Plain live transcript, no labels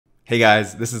Hey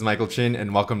guys, this is Michael Chin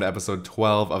and welcome to episode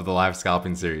 12 of the live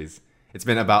scalping series. It's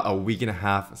been about a week and a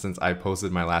half since I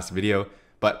posted my last video,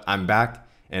 but I'm back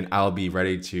and I'll be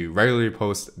ready to regularly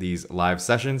post these live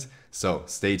sessions, so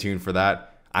stay tuned for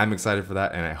that. I'm excited for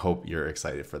that and I hope you're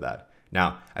excited for that.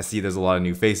 Now, I see there's a lot of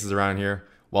new faces around here.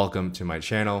 Welcome to my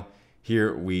channel.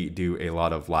 Here we do a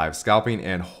lot of live scalping,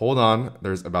 and hold on,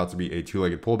 there's about to be a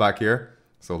two-legged pullback here.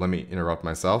 So let me interrupt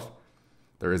myself.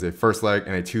 There is a first leg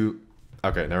and a two.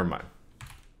 Okay, never mind.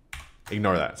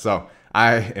 Ignore that. So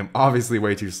I am obviously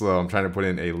way too slow. I'm trying to put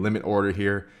in a limit order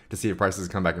here to see if prices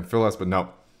come back and fill us, but no.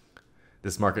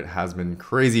 This market has been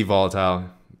crazy volatile.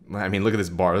 I mean, look at this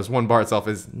bar. This one bar itself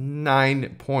is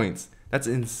 9 points. That's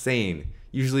insane.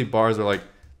 Usually bars are like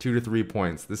 2 to 3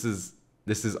 points. This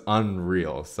is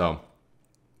unreal. So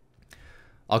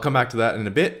I'll come back to that in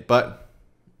a bit, but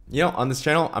you know, on this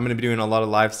channel, I'm going to be doing a lot of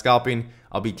live scalping.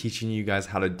 I'll be teaching you guys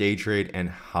how to day trade and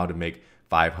how to make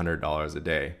 $500 a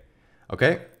day.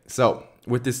 Okay, so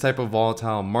with this type of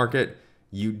volatile market,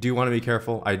 you do want to be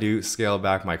careful. I do scale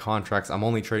back my contracts. I'm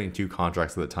only trading 2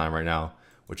 contracts at a time right now,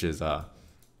 which is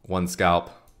one scalp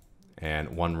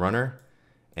and one runner.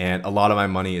 And a lot of my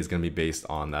money is going to be based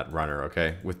on that runner,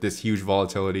 okay? With this huge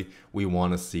volatility, we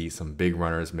want to see some big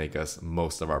runners make us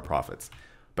most of our profits.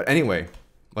 But anyway,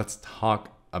 let's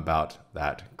talk about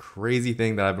that crazy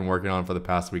thing that I've been working on for the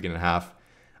past week and a half.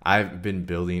 I've been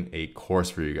building a course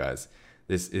for you guys.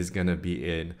 This is going to be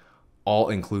an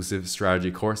all-inclusive strategy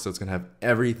course, so it's going to have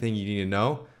everything you need to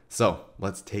know. So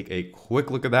let's take a quick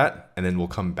look at that, and then we'll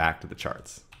come back to the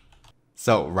charts.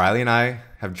 So Riley and I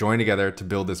have joined together to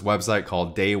build this website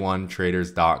called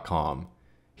day1traders.com.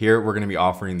 Here we're going to be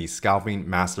offering the Scalping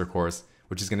Master Course,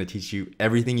 which is going to teach you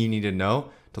everything you need to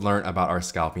know to learn about our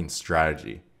scalping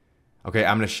strategy. Okay,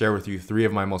 I'm going to share with you 3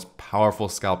 of my most powerful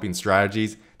scalping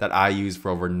strategies that I use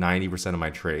for over 90% of my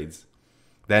trades.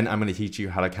 Then I'm going to teach you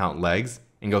how to count legs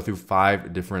and go through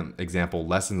 5 different example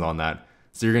lessons on that.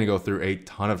 So you're going to go through a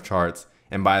ton of charts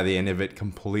and by the end of it,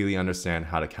 completely understand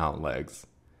how to count legs.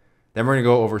 Then we're going to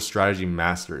go over strategy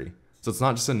mastery. So it's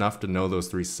not just enough to know those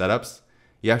 3 setups.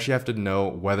 You actually have to know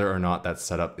whether or not that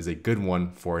setup is a good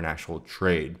one for an actual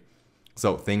trade.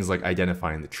 So things like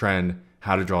identifying the trend,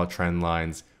 how to draw trend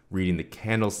lines, reading the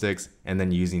candlesticks, and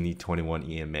then using the 21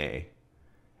 EMA.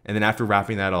 And then after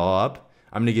wrapping that all up,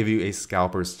 I'm going to give you a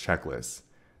scalper's checklist.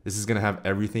 This is going to have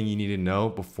everything you need to know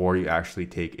before you actually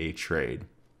take a trade.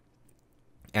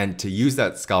 And to use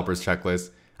that scalper's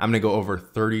checklist, I'm going to go over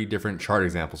 30 different chart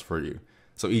examples for you.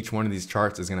 So each one of these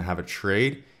charts is going to have a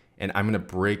trade, and I'm going to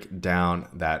break down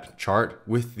that chart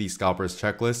with the scalper's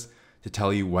checklist to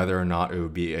tell you whether or not it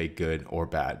would be a good or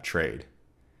bad trade.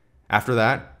 After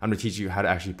that, I'm going to teach you how to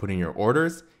actually put in your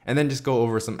orders and then just go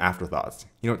over some afterthoughts.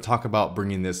 You know, talk about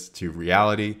bringing this to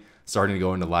reality, starting to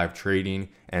go into live trading,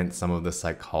 and some of the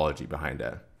psychology behind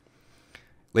it.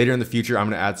 Later in the future, I'm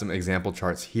going to add some example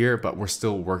charts here, but we're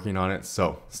still working on it,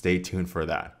 so stay tuned for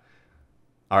that.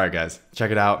 All right, guys,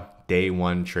 check it out,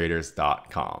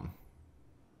 day1traders.com.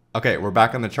 Okay, we're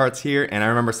back on the charts here, and I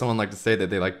remember someone liked to say that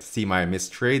they like to see my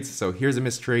missed trades. So here's a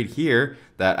missed trade here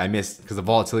that I missed because the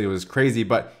volatility was crazy,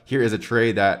 but here is a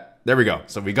trade that, there we go.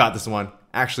 So we got this one,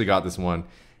 actually got this one,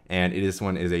 and this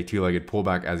one is a 2-legged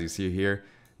pullback as you see here.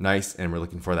 Nice, and we're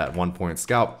looking for that 1-point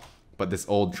scalp. But this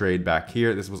old trade back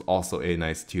here, this was also a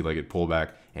nice 2-legged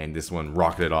pullback, and this one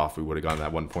rocketed off. We would have gotten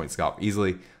that 1-point scalp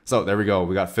easily. So there we go,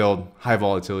 we got filled. High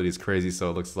volatility is crazy, so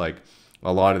it looks like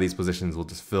a lot of these positions will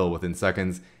just fill within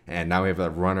seconds. And now we have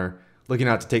that runner looking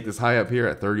out to take this high up here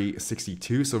at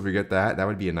 30.62. So if we get that, that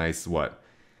would be a nice, what?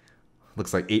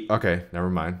 Looks like 8. Okay, never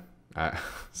mind. I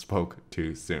spoke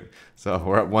too soon. So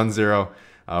we're at 1-0.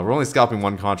 We're only scalping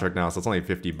 1 contract now, so it's only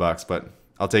 $50, but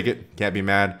I'll take it. Can't be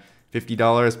mad.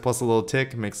 $50 plus a little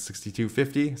tick makes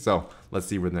 $62.50. So let's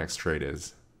see where the next trade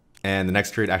is. And the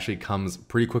next trade actually comes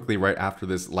pretty quickly right after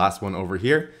this last one over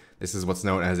here. This is what's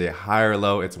known as a higher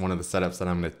low. It's one of the setups that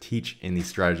I'm going to teach in the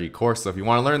strategy course. So if you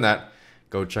want to learn that,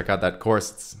 go check out that course.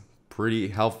 It's pretty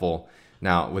helpful.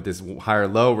 Now with this higher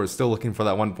low, we're still looking for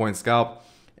that 1-point scalp.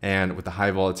 And with the high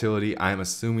volatility, I'm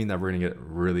assuming that we're going to get it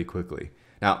really quickly.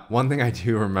 Now, one thing I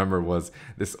do remember was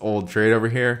this old trade over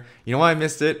here. You know why I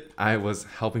missed it? I was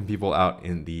helping people out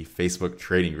in the Facebook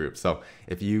trading group. So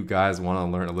if you guys want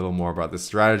to learn a little more about this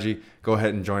strategy, go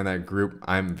ahead and join that group.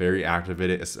 I'm very active in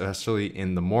it, especially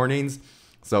in the mornings.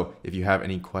 So if you have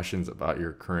any questions about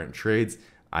your current trades,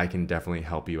 I can definitely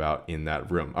help you out in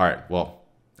that room. All right, well,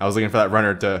 I was looking for that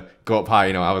runner to go up high.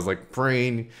 You know, I was like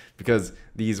praying because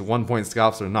these 1-point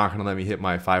scalps are not going to let me hit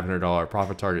my $500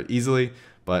 profit target easily.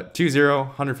 But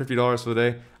 2-0, $150 for the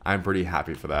day, I'm pretty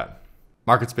happy for that.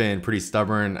 Market's been pretty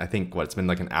stubborn. I think it's been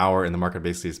like an hour and the market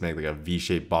basically has made like a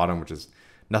V-shaped bottom, which is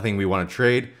nothing we want to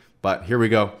trade. But here we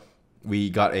go. We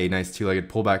got a nice two-legged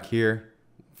pullback here.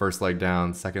 First leg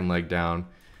down, second leg down.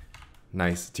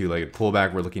 Nice two-legged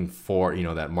pullback. We're looking for,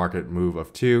 that market move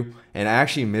of 2. And I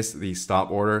actually missed the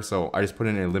stop order, so I just put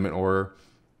in a limit order,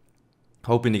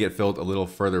 hoping to get filled a little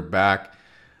further back.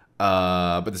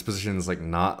 But this position is like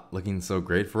not looking so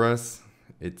great for us.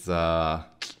 It's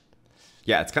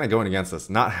yeah, it's kind of going against us.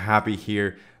 Not happy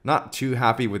here. Not too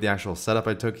happy with the actual setup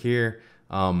I took here.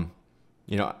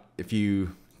 If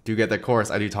you do get that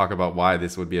course, I do talk about why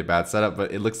this would be a bad setup,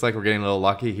 but it looks like we're getting a little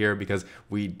lucky here because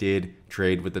we did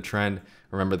trade with the trend.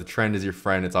 Remember, the trend is your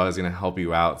friend. It's always going to help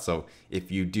you out. So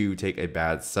if you do take a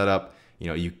bad setup,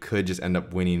 you could just end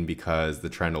up winning because the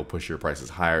trend will push your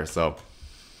prices higher. So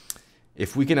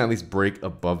if we can at least break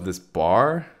above this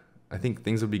bar, I think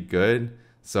things would be good.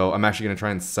 So I'm actually going to try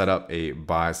and set up a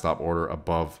buy stop order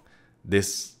above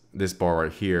this bar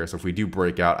right here. So if we do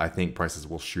break out, I think prices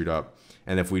will shoot up.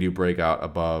 And if we do break out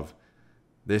above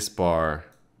this bar,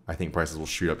 I think prices will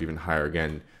shoot up even higher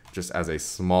again, just as a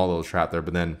small little trap there.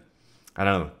 But then, I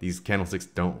don't know, these candlesticks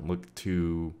don't look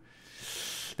too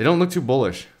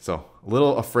bullish. So a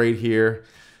little afraid here.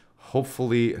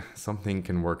 Hopefully something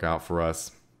can work out for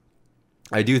us.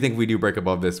 I do think if we do break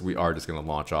above this, we are just going to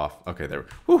launch off. Okay, there.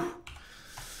 Whew.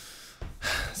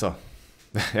 So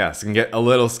yeah, it's going to get a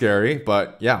little scary,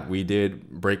 but yeah, we did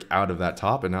break out of that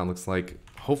top, and now it looks like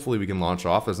hopefully we can launch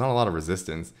off. There's not a lot of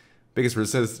resistance. Biggest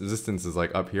resistance is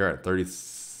like up here at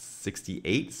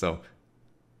 30.68. So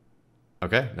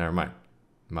okay, never mind.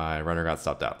 My runner got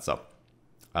stopped out. So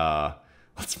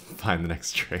let's find the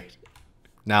next trade.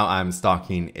 Now I'm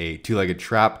stalking a two-legged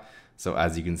trap. So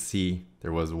as you can see,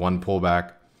 there was one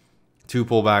pullback, two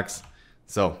pullbacks.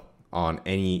 So on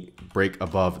any break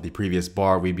above the previous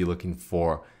bar, we'd be looking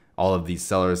for all of these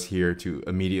sellers here to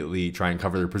immediately try and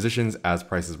cover their positions as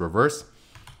prices reverse.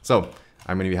 So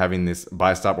I'm going to be having this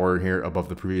buy stop order here above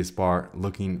the previous bar,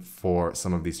 looking for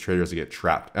some of these traders to get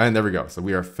trapped. And there we go. So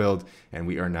we are filled, and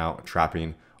we are now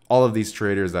trapping all of these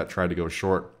traders that tried to go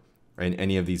short in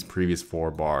any of these previous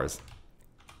 4 bars.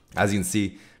 As you can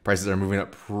see, prices are moving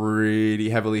up pretty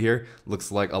heavily here.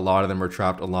 Looks like a lot of them are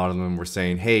trapped. A lot of them were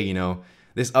saying, hey,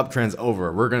 this uptrend's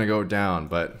over. We're going to go down.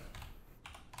 But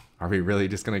are we really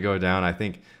just going to go down? I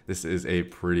think this is a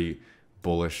pretty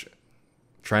bullish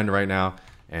trend right now,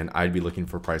 and I'd be looking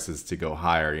for prices to go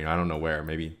higher. I don't know where.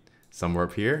 Maybe somewhere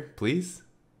up here, please.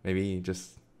 Maybe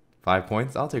just 5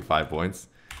 points. I'll take 5 points.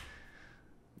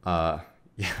 Yeah.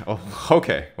 Oh,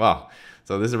 okay. Wow.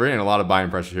 So this is bringing a lot of buying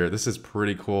pressure here. This is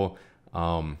pretty cool.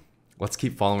 Let's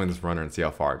keep following this runner and see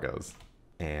how far it goes.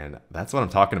 And that's what I'm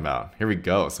talking about. Here we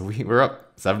go. So we're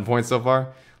up 7 points so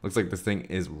far. Looks like this thing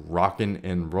is rocking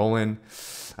and rolling.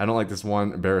 I don't like this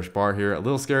one bearish bar here. A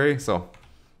little scary. So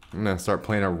I'm going to start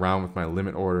playing around with my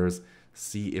limit orders.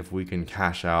 See if we can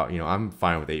cash out. I'm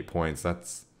fine with 8 points.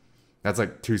 That's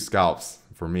like 2 scalps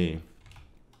for me.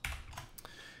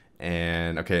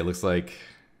 And okay, it looks like,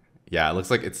 yeah, it looks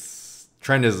like it's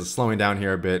trend is slowing down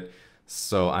here a bit.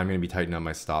 So I'm going to be tightening up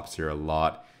my stops here a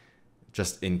lot,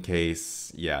 just in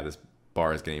case. Yeah, this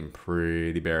bar is getting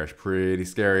pretty bearish, pretty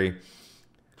scary.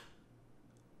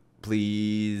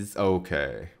 Please.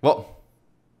 Okay. Well,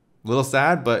 a little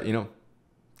sad, but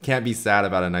can't be sad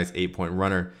about a nice 8-point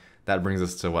runner. That brings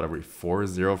us to whatever,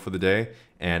 4-0 for the day.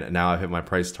 And now I've hit my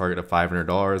price target of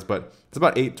 $500, but it's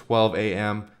about 8:12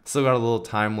 a.m. Still got a little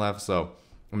time left, so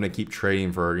I'm going to keep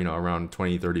trading for, around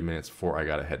 20-30 minutes before I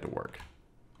got to head to work.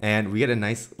 And we get a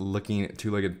nice looking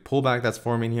two-legged pullback that's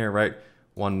forming here, right?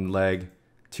 One leg,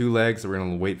 2 legs. So we're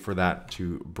going to wait for that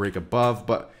to break above.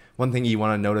 But one thing you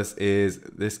want to notice is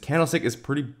this candlestick is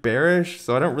pretty bearish,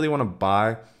 so I don't really want to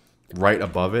buy right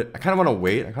above it. I kind of want to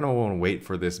wait. I kind of want to wait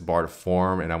for this bar to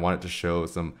form, and I want it to show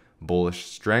some bullish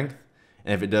strength.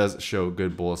 And if it does show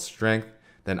good bullish strength,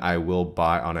 then I will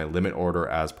buy on a limit order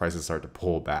as prices start to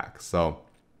pull back. So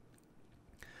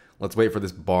let's wait for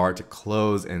this bar to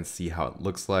close and see how it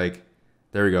looks like.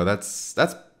 There we go. That's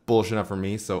bullish enough for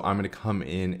me. So I'm going to come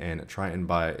in and try and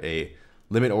buy a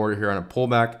limit order here on a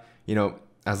pullback.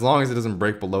 As long as it doesn't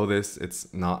break below this,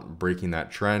 it's not breaking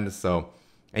that trend. So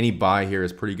any buy here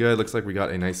is pretty good. Looks like we got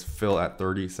a nice fill at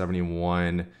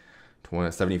 30.71,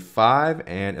 75,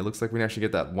 and it looks like we can actually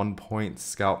get that 1 point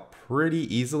scalp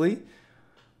pretty easily.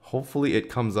 Hopefully it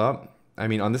comes up. I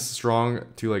mean, on this strong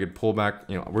two-legged pullback,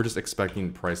 we're just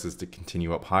expecting prices to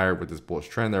continue up higher with this bullish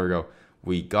trend. There we go.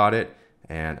 We got it.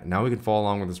 And now we can follow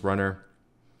along with this runner.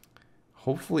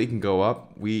 Hopefully it can go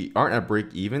up. We aren't at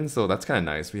break even, so that's kind of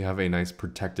nice. We have a nice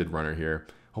protected runner here.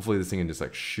 hopefully this thing can just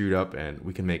like shoot up and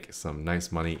we can make some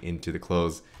nice money into the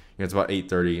close. It's about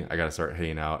 8:30. I gotta start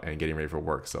heading out and getting ready for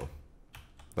work. So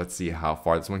let's see how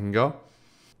far this one can go.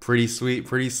 Pretty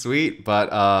sweet,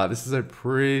 but this is a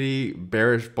pretty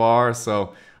bearish bar,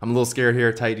 so I'm a little scared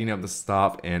here, tightening up the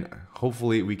stop, and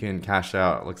hopefully we can cash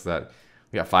out. It looks that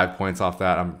we got 5 points off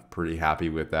that. I'm pretty happy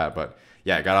with that, but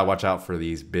yeah, I gotta watch out for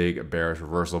these big bearish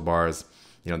reversal bars.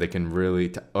 They can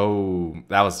really, oh,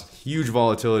 that was huge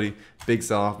volatility, big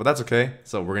sell off, but that's okay.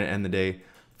 So we're gonna end the day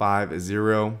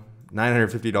 5-0,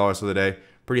 $950 for the day.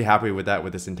 Pretty happy with that,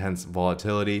 with this intense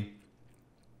volatility.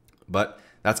 But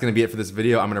that's going to be it for this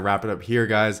video. I'm going to wrap it up here,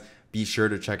 guys. Be sure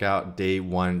to check out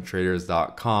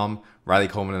day1traders.com. Riley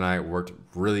Coleman and I worked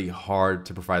really hard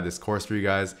to provide this course for you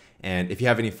guys. And if you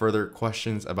have any further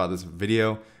questions about this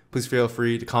video, please feel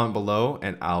free to comment below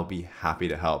and I'll be happy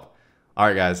to help. All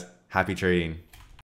right, guys, happy trading.